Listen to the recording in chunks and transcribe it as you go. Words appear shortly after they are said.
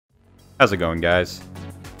How's it going, guys?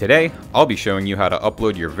 Today, I'll be showing you how to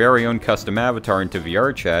upload your very own custom avatar into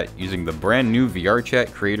VRChat using the brand new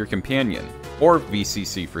VRChat Creator Companion, or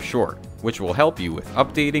VCC for short, which will help you with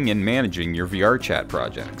updating and managing your VRChat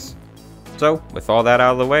projects. So, with all that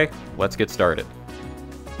out of the way, let's get started.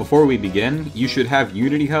 Before we begin, you should have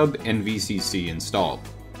Unity Hub and VCC installed.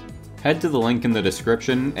 Head to the link in the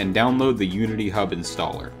description and download the Unity Hub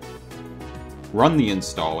installer. Run the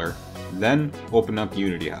installer, then open up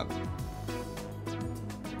Unity Hub.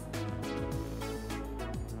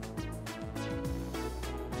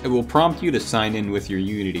 It will prompt you to sign in with your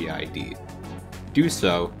Unity ID. Do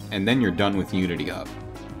so, and then you're done with Unity Hub.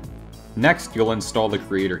 Next, you'll install the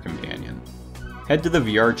Creator Companion. Head to the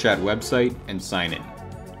VRChat website and sign in.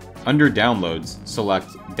 Under Downloads, select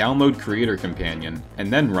Download Creator Companion,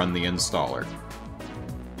 and then run the installer.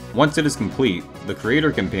 Once it is complete, the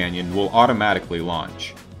Creator Companion will automatically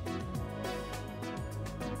launch.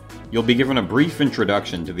 You'll be given a brief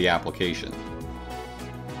introduction to the application.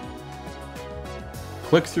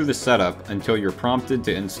 Click through the setup until you're prompted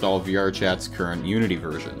to install VRChat's current Unity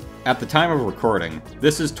version. At the time of recording,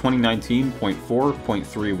 this is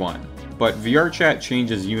 2019.4.31, but VRChat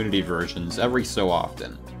changes Unity versions every so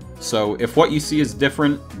often. So if what you see is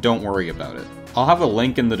different, don't worry about it. I'll have a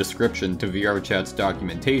link in the description to VRChat's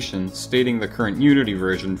documentation stating the current Unity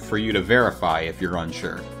version for you to verify if you're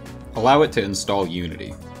unsure. Allow it to install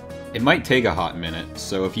Unity. It might take a hot minute,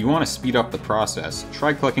 so if you want to speed up the process,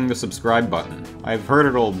 try clicking the subscribe button. I've heard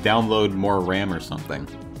it'll download more RAM or something.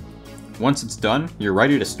 Once it's done, you're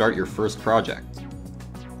ready to start your first project.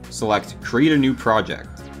 Select Create a New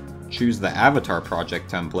Project. Choose the Avatar Project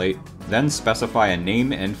template, then specify a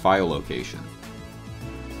name and file location.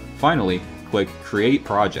 Finally, click Create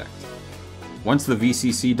Project. Once the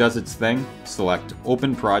VCC does its thing, select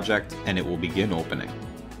Open Project and it will begin opening.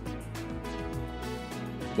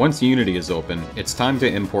 Once Unity is open, it's time to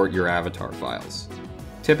import your avatar files.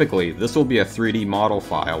 Typically, this will be a 3D model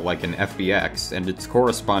file like an FBX and its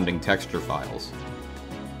corresponding texture files.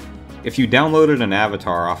 If you downloaded an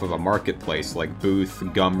avatar off of a marketplace like Booth,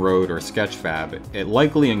 Gumroad, or Sketchfab, it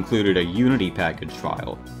likely included a Unity package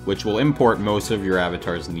file, which will import most of your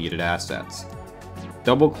avatar's needed assets.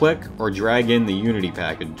 Double-click or drag in the Unity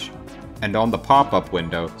package, and on the pop-up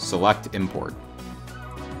window, select Import.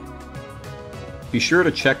 Be sure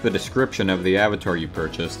to check the description of the avatar you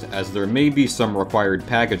purchased, as there may be some required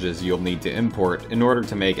packages you'll need to import in order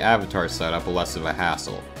to make avatar setup less of a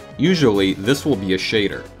hassle. Usually, this will be a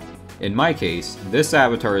shader. In my case, this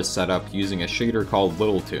avatar is set up using a shader called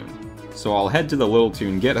LittleToon, so I'll head to the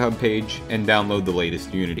LittleToon GitHub page and download the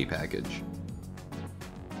latest Unity package.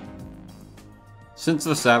 Since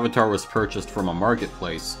this avatar was purchased from a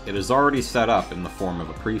marketplace, it is already set up in the form of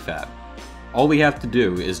a prefab. All we have to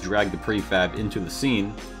do is drag the prefab into the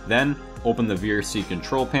scene, then open the VRC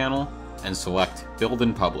control panel and select Build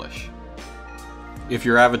and Publish. If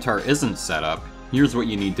your avatar isn't set up, here's what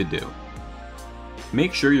you need to do.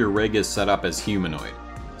 Make sure your rig is set up as humanoid.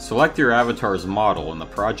 Select your avatar's model in the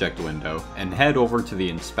project window and head over to the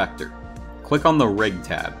inspector. Click on the Rig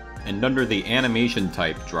tab, and under the Animation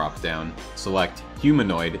Type drop-down, select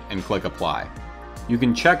Humanoid and click Apply. You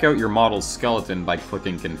can check out your model's skeleton by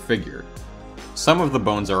clicking Configure. Some of the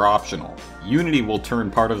bones are optional. Unity will turn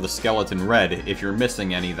part of the skeleton red if you're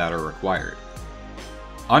missing any that are required.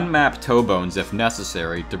 Unmap toe bones if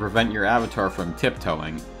necessary to prevent your avatar from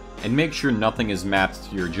tiptoeing, and make sure nothing is mapped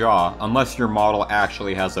to your jaw unless your model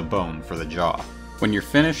actually has a bone for the jaw. When you're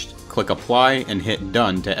finished, click Apply and hit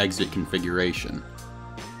Done to exit configuration.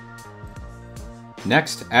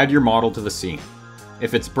 Next, add your model to the scene.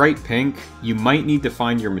 If it's bright pink, you might need to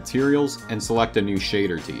find your materials and select a new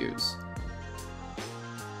shader to use.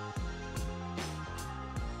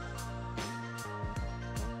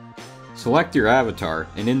 Select your avatar,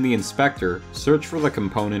 and in the inspector, search for the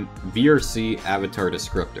component VRC Avatar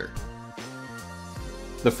Descriptor.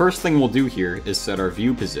 The first thing we'll do here is set our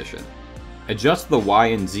view position. Adjust the Y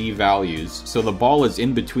and Z values so the ball is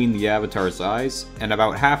in between the avatar's eyes and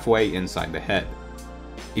about halfway inside the head.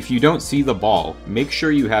 If you don't see the ball, make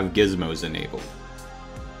sure you have gizmos enabled.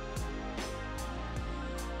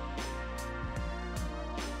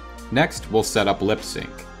 Next, we'll set up lip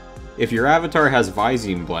sync. If your avatar has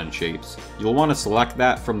Visine blend shapes, you'll want to select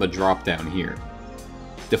that from the drop-down here.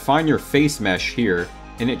 Define your face mesh here,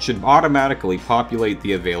 and it should automatically populate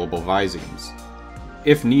the available Visines.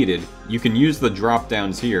 If needed, you can use the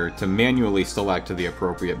drop-downs here to manually select the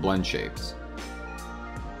appropriate blend shapes.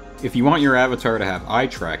 If you want your avatar to have eye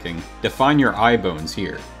tracking, define your eye bones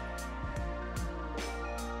here.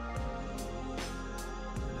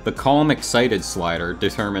 The Calm Excited slider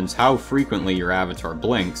determines how frequently your avatar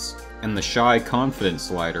blinks, and the Shy Confident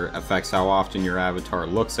slider affects how often your avatar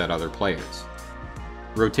looks at other players.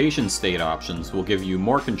 Rotation state options will give you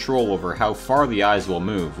more control over how far the eyes will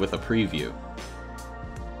move with a preview.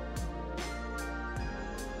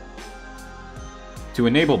 To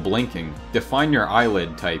enable blinking, define your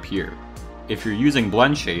eyelid type here. If you're using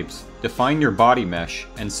blend shapes, define your body mesh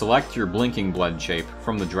and select your blinking blend shape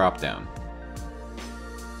from the dropdown.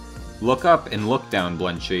 Look up and look down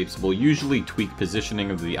blend shapes will usually tweak positioning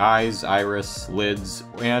of the eyes, iris, lids,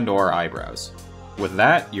 and/or eyebrows. With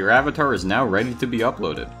that, your avatar is now ready to be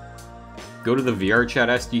uploaded. Go to the VRChat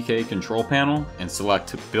SDK control panel and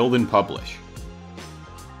select Build and Publish.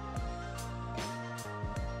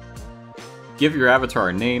 Give your avatar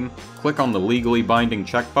a name, click on the legally binding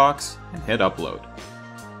checkbox, and hit Upload.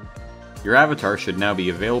 Your avatar should now be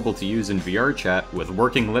available to use in VRChat with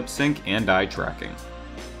working lip sync and eye tracking.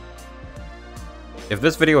 If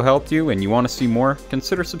this video helped you and you want to see more,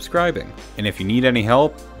 consider subscribing. And if you need any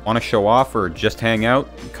help, want to show off, or just hang out,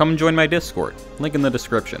 come and join my Discord, link in the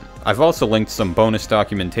description. I've also linked some bonus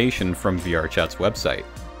documentation from VRChat's website.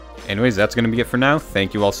 Anyways, that's going to be it for now.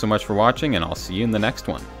 Thank you all so much for watching, and I'll see you in the next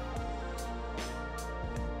one.